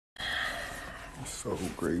So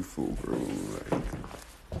grateful, bro. Like,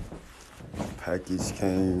 package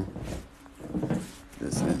came.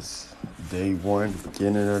 This is day one,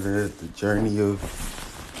 beginning of the journey of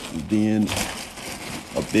being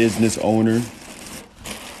a business owner.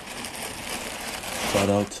 Shout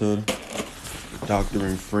out to doctor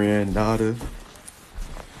and friend Nada.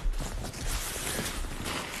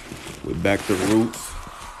 We're back to roots.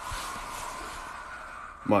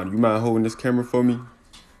 Mon, you mind holding this camera for me?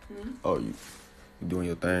 Oh, you doing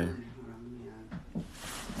your thing.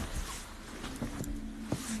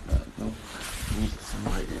 No, need some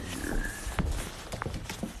light in here.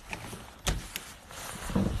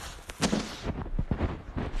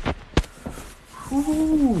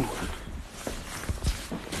 Whew.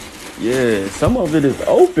 Yeah, some of it is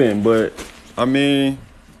open, but I mean,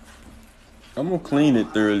 I'm gonna clean it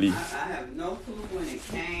thoroughly. I have no clue when it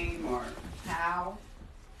came or how,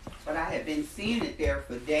 but I had been seeing it there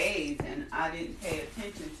for days, and I didn't pay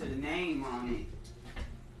attention to the name on it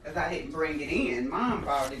because I didn't bring it in. Mom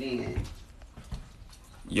brought it in.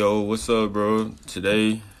 Yo, what's up, bro?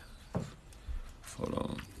 Today,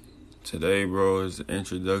 bro, is the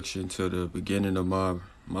introduction to the beginning of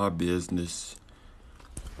my business.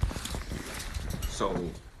 So,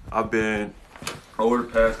 I've been, over the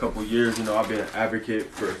past couple years, I've been an advocate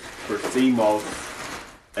for sea moss.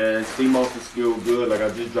 And sea moss is still good. Like, I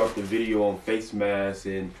just dropped a video on face masks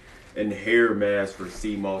and hair masks for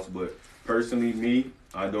sea moss. But personally, me,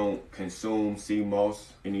 I don't consume sea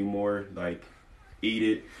moss anymore. Like, eat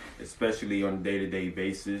it, especially on a day-to-day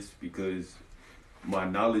basis, because my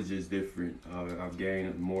knowledge is different. I've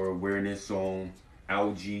gained more awareness on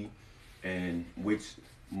algae and which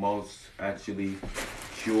moss actually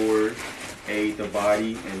cure, aid the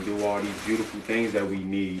body, and do all these beautiful things that we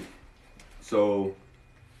need. So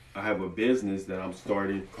I have a business that I'm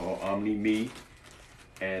starting called Omni Me,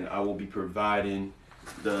 and I will be providing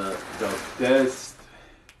the best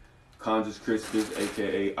Conjus Crispus,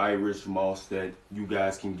 aka Irish moss, that you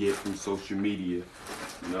guys can get from social media.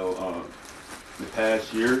 The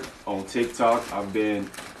past year on TikTok, I've been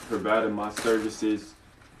providing my services,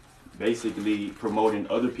 basically promoting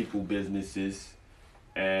other people's businesses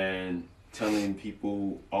and telling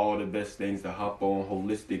people all the best things to hop on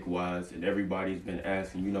holistic wise. And everybody's been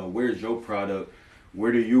asking, where's your product?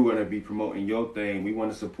 Where are you going to be promoting your thing? We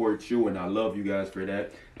want to support you, and I love you guys for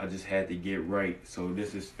that. I just had to get right. So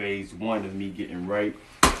this is phase one of me getting right.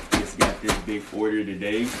 Just got this big order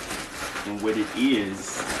today. And what it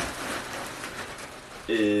is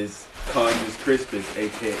Conjus Crispus,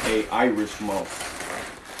 aka Irish moss.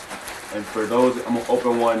 And for those, I'm going to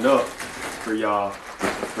open one up for y'all,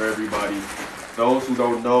 for everybody. Those who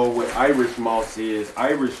don't know what Irish moss is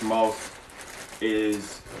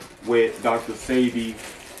what Dr. Sebi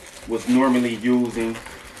was normally using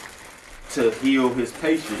to heal his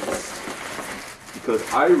patients. Because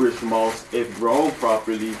Irish moss, if grown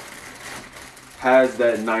properly, has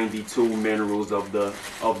that 92 minerals of the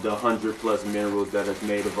 100 plus minerals that is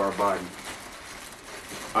made of our body.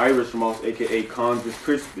 Irish moss, aka Conjus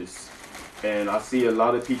Crispus. And I see a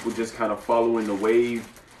lot of people just kind of following the wave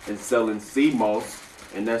and selling sea moss,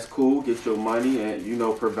 and that's cool. Get your money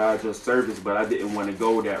and provide your service. But I didn't want to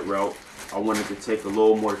go that route. I wanted to take a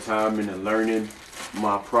little more time into learning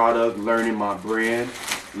my product, learning my brand,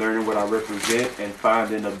 learning what I represent, and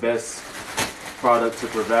finding the best product to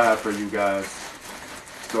provide for you guys.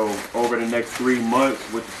 So over the next 3 months,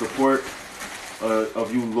 with the support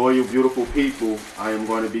of you loyal, beautiful people, I am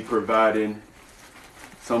going to be providing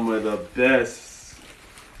some of the best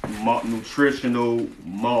nutritional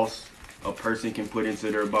moss a person can put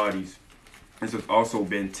into their bodies. This has also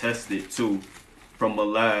been tested too from a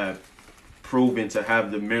lab, proven to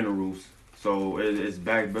have the minerals. So it's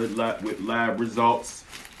backed with lab results.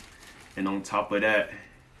 And on top of that,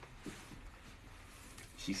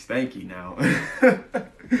 she's stanky now.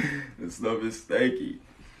 This stuff is stanky.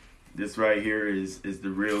 This right here is the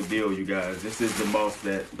real deal, you guys. This is the moss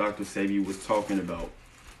that Dr. Sebi was talking about.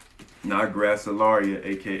 Not Gracilaria,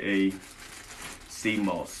 aka sea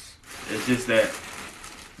moss. It's just that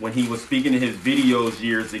when he was speaking in his videos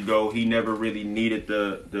years ago, he never really needed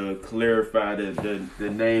to clarify the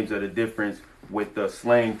names of the difference with the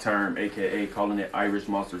slang term, aka calling it Irish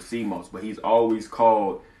moss or sea moss. But he's always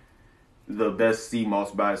called the best sea moss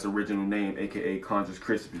by its original name, aka Conjus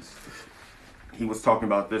Crispus. He was talking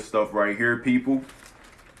about this stuff right here, people.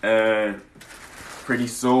 And pretty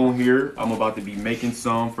soon here, I'm about to be making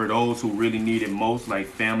some for those who really need it most, like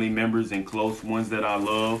family members and close ones that I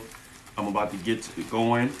love. I'm about to get to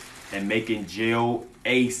going and making gel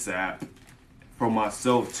ASAP for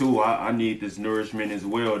myself too. I need this nourishment as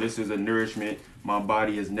well. This is a nourishment my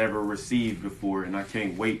body has never received before, and I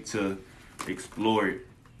can't wait to explore it.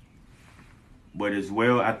 But as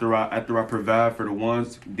well, after I provide for the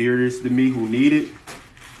ones dearest to me who need it,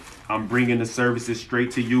 I'm bringing the services straight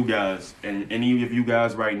to you guys. And any of you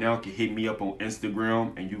guys right now can hit me up on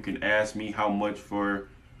Instagram, and you can ask me how much for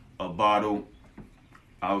a bottle.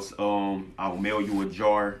 I'll mail you a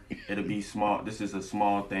jar. It'll be small. This is a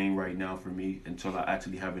small thing right now for me until I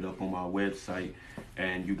actually have it up on my website,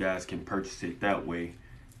 and you guys can purchase it that way.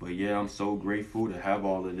 But yeah, I'm so grateful to have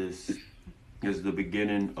all of this. This is the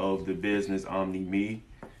beginning of the business Omni Me,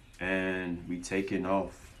 and we taking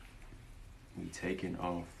off. We taking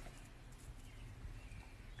off.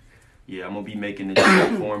 Yeah, I'm gonna be making the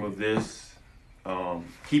gel form of this.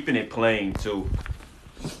 Keeping it plain too.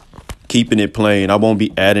 Keeping it plain. I won't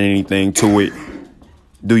be adding anything to it.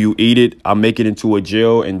 Do you eat it? I'll make it into a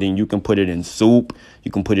gel, and then you can put it in soup.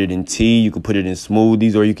 You can put it in tea. You can put it in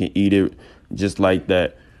smoothies, or you can eat it just like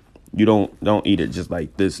that. You don't eat it just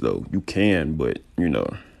like this though. You can, but you know,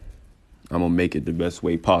 I'm gonna make it the best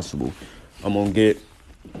way possible. I'm gonna get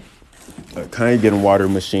a Kangen water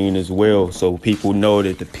machine as well, so people know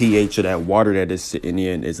that the pH of that water that is sitting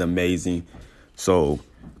in is amazing. So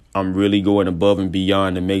I'm really going above and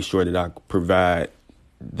beyond to make sure that I provide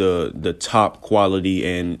the top quality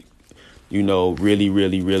and, you know, really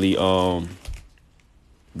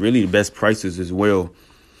the best prices as well.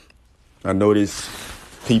 I noticed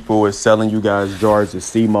people are selling you guys jars of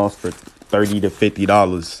sea moss for $30 to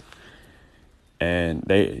 $50, and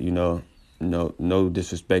they, you know, no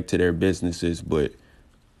disrespect to their businesses, but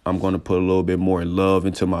I'm going to put a little bit more love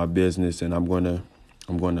into my business, and I'm going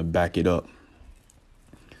to back it up.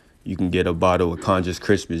 You can get a bottle of Conscious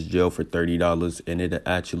Crispus gel for $30, and it'll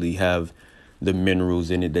actually have the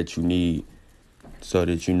minerals in it that you need so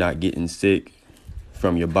that you're not getting sick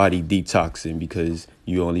from your body detoxing, because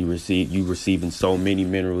you receiving so many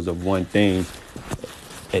minerals of one thing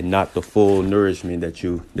and not the full nourishment that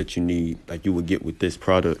you need, like you would get with this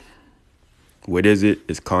product. What is it?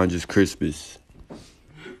 It's Conscious Crispus,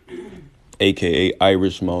 aka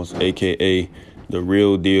Irish moss, aka the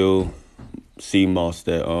real deal sea moss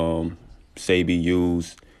that Sabi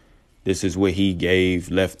used. This is what he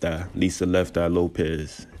gave Lisa Left Eye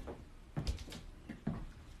Lopez.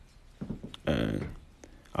 And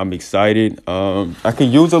I'm excited. I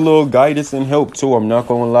can use a little guidance and help too. I'm not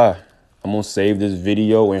gonna lie. I'm gonna save this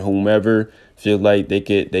video, and whomever feels like they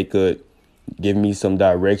could give me some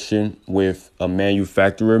direction with a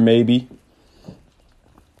manufacturer, maybe,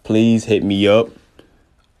 please hit me up.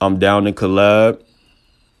 I'm down to collab.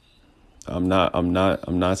 I'm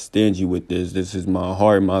not stingy with this. This is my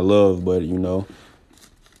heart, my love, but you know,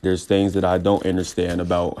 there's things that I don't understand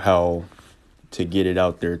about how to get it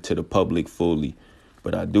out there to the public fully.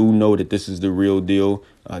 But I do know that this is the real deal.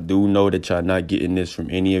 I do know that y'all not getting this from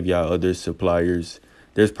any of y'all other suppliers.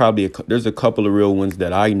 There's a couple of real ones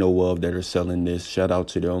that I know of that are selling this. Shout out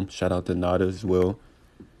to them. Shout out to Nada as well,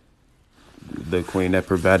 the queen that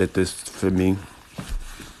provided this for me.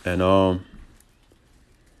 And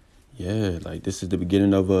yeah, like this is the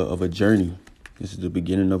beginning of a journey. This is the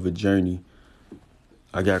beginning of a journey.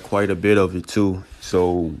 I got quite a bit of it too,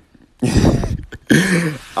 so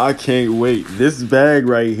I can't wait. This bag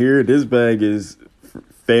right here, this bag is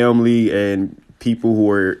family and people who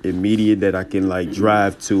are immediate that I can like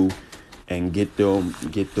drive to and get them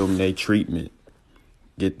their treatment,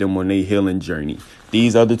 get them on their healing journey.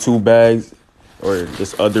 These other two bags, or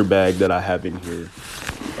this other bag that I have in here,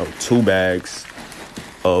 2 bags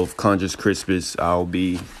of Conscious Crispus, I'll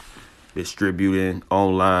be distributing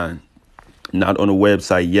online. Not on the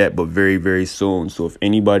website yet, but very, very soon. So if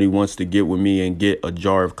anybody wants to get with me and get a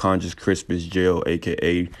jar of Conscious Crispus gel,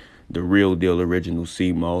 aka the real deal original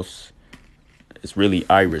sea moss, it's really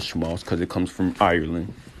Irish moss because it comes from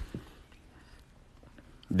Ireland,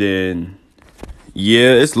 then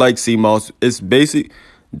yeah, it's like sea moss. It's basic.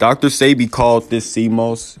 Dr. Sabi called this sea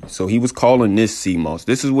moss, so he was calling this sea moss.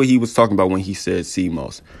 This is what he was talking about when he said sea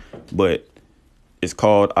moss, but it's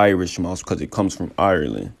called Irish moss because it comes from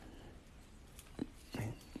Ireland.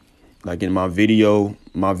 Like in my video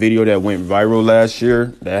that went viral last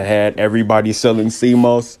year that had everybody selling sea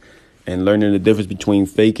moss and learning the difference between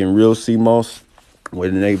fake and real sea moss,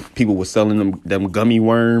 when people were selling them gummy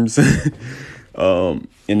worms. In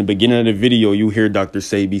the beginning of the video, you hear Dr.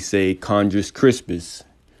 Sabi say Conscious Crispus,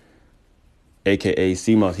 aka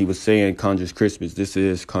sea moss. He was saying Conscious Crispus. This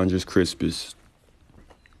is Conscious Crispus.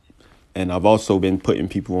 And I've also been putting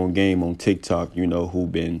people on game on TikTok, you know,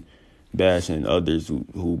 who've been bashing others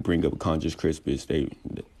who bring up Conscious Crispus. They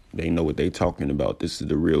know what they talking about. This is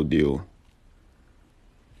the real deal.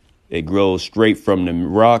 It grows straight from the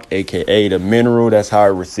rock, aka the mineral. That's how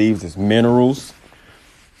it receives its minerals.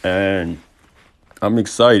 And I'm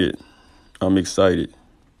excited. I'm excited.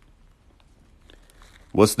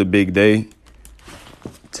 What's the big day?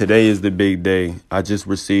 Today is the big day. I just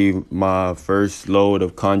received my first load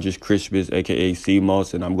of Conscious Crispus, aka sea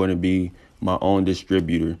moss, and I'm going to be my own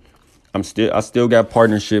distributor. I still got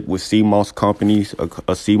partnership with sea moss companies,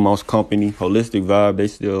 a sea moss company, Holistic Vibe. They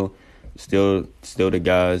still the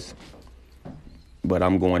guys, but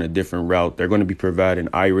I'm going a different route. They're going to be providing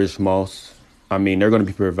Irish moss. They're going to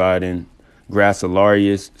be providing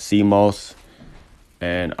Grassarius sea moss,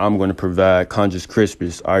 and I'm going to provide Conscious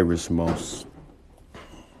Crispus Irish moss.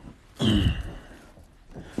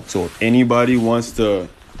 So if anybody wants to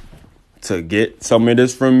get some of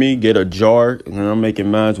this from me, get a jar. And I'm making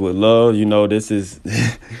mine with love. You know, this is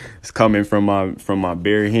it's coming from my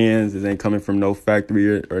bare hands. It ain't coming from no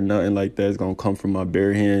factory or nothing like that. It's gonna come from my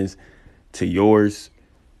bare hands to yours.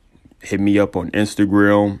 Hit me up on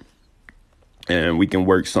Instagram and we can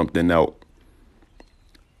work something out.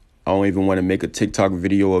 I don't even want to make a TikTok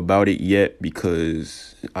video about it yet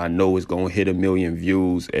because I know it's gonna hit 1 million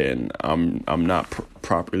views, and I'm not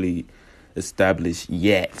properly established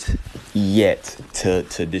yet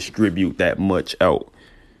to distribute that much out.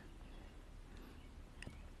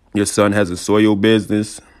 Your son has a soil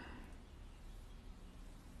business.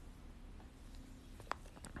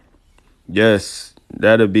 Yes,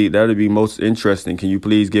 that'd be most interesting. Can you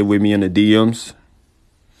please get with me in the DMs?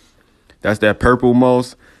 That's that purple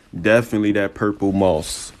moss. Definitely that purple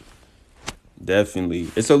moss. Definitely.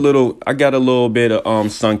 I got a little bit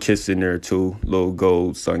of sun kiss in there too. Little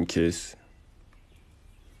gold sun kiss.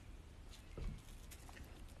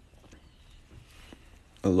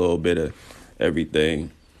 A little bit of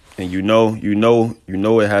everything. And you know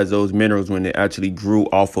it has those minerals when it actually grew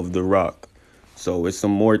off of the rock. So it's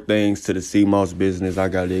some more things to the sea moss business I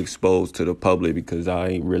got to expose to the public, because I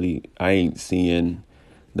ain't seeing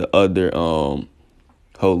the other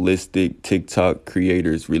holistic TikTok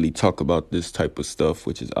creators really talk about this type of stuff,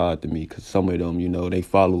 which is odd to me, because some of them, they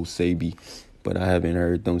follow Sebi, but I haven't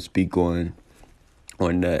heard them speak on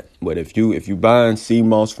that. But if you buying sea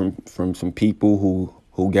moss from some people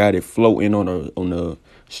who got it floating on a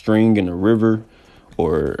string in a river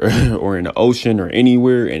or in the ocean or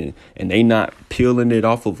anywhere, and they not peeling it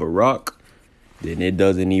off of a rock, then it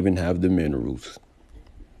doesn't even have the minerals.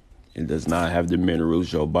 It does not have the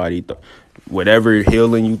minerals. Your body, whatever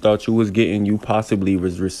healing you thought you was getting, you possibly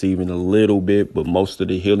was receiving a little bit, but most of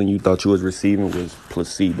the healing you thought you was receiving was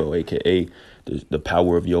placebo, aka the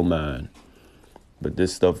power of your mind. But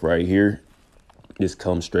this stuff right here, this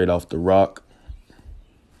comes straight off the rock.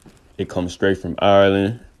 It comes straight from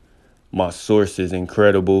Ireland. My source is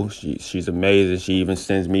incredible. She's amazing. She even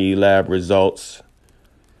sends me lab results.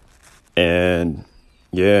 And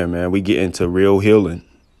yeah, man, we get into real healing.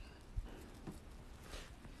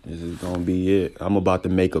 This is gonna be it. I'm about to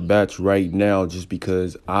make a batch right now just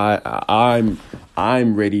because I'm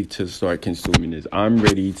ready to start consuming this. I'm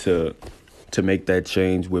ready to make that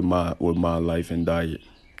change with my life and diet.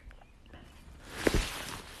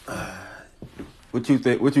 What you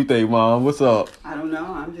think, Mom? What's up? I don't know.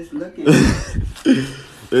 I'm just looking.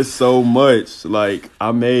 It's so much. Like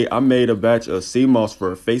I made a batch of sea moss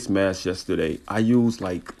for a face mask yesterday. I used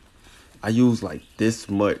like this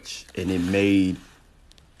much, and it made.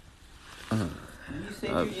 You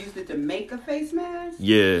said you used it to make a face mask?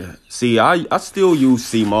 Yeah. See, I still use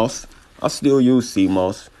sea moss. I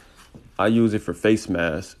use it for face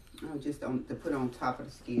masks. Oh, just to put on top of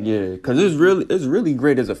the skin. Yeah, because it's really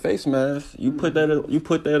great as a face mask. You put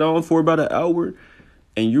that on for about an hour,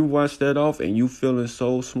 and you wash that off, and you feeling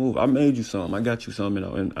so smooth. I made you some. I got you some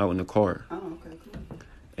out in the car. Oh, okay, cool.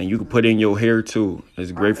 And you can put in your hair too.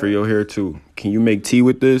 It's great for your hair too. Can you make tea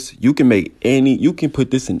with this? You can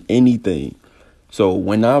put this in anything. So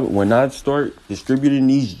when I start distributing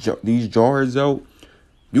these jars out,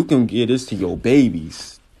 you can get this to your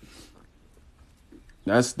babies.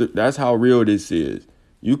 That's how real this is.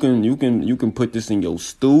 You can put this in your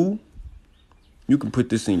stew. You can put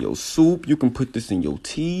this in your soup. You can put this in your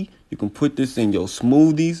tea. You can put this in your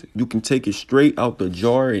smoothies. You can take it straight out the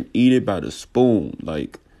jar and eat it by the spoon.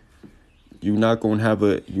 Like, you're not going to have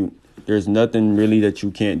there's nothing really that you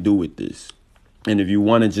can't do with this. And if you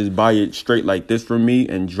want to just buy it straight like this from me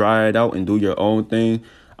and dry it out and do your own thing,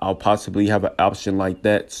 I'll possibly have an option like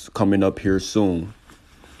that coming up here soon.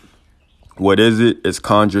 What is it? It's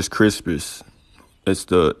Conscious Crispus. It's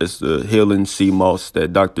the healing sea moss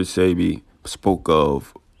that Dr. Sebi spoke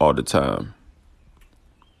of all the time.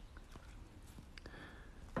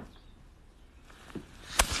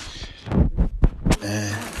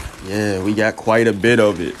 Yeah, we got quite a bit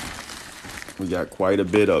of it.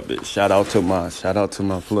 Shout out to my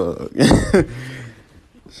plug.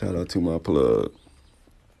 Shout out to my plug.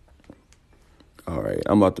 All right,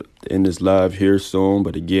 I'm about to end this live here soon,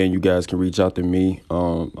 but again, you guys can reach out to me.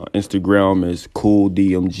 My Instagram is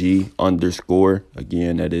cooldmg_.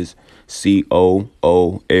 Again, that is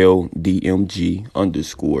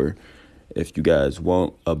COOLDMG_. If you guys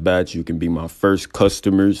want a batch, you can be my first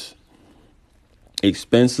customers.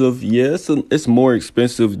 Expensive, yes, it's more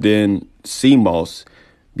expensive than sea moss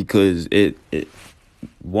because it's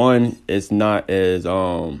not as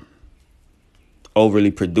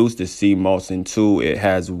overly produced as sea moss, and two, it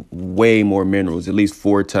has way more minerals, at least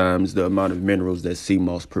 4 times the amount of minerals that sea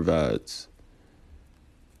moss provides.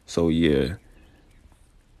 So yeah,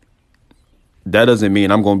 that doesn't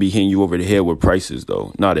mean I'm going to be hitting you over the head with prices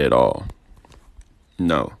though. Not at all.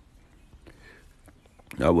 No,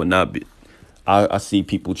 I would not be. I see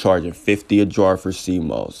people charging $50 a jar for sea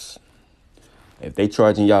moss. If they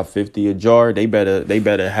charging y'all $50 a jar, they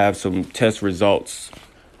better have some test results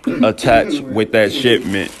attached with that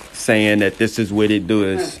shipment saying that this is what it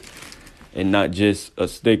does, and not just a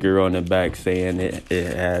sticker on the back saying it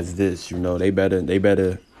has this. You know, they better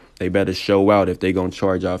show out if they gonna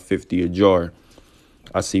charge y'all $50 a jar.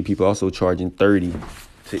 I see people also charging $30.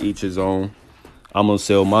 To each his own. I'm gonna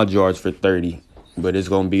sell my jars for $30, but it's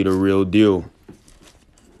gonna be the real deal.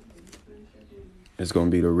 It's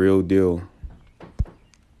gonna be the real deal.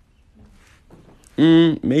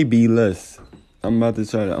 Maybe less. I'm about to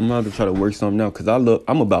try to work something out, because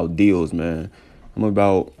I'm about deals, man. I'm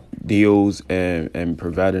about deals and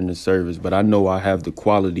providing the service, but I know I have the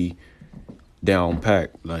quality down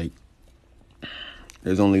packed. Like,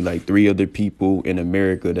 there's only like 3 other people in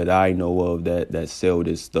America that I know of that sell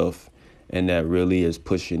this stuff and that really is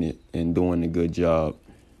pushing it and doing a good job.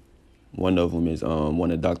 One of them is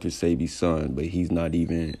one of Dr. Sebi's son, but he's not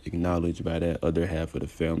even acknowledged by that other half of the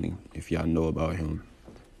family, if y'all know about him.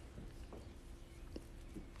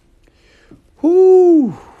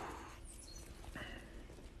 Whoo!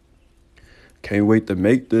 Can't wait to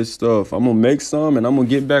make this stuff. I'm going to make some, and I'm going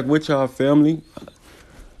to get back with y'all, family.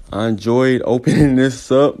 I enjoyed opening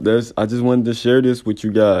this up. I just wanted to share this with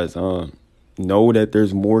you guys. Know that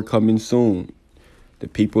there's more coming soon. The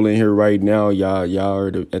people in here right now, y'all are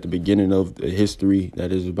at the beginning of the history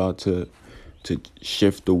that is about to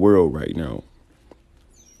shift the world right now.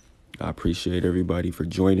 I appreciate everybody for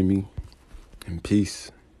joining me, and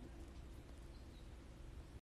peace.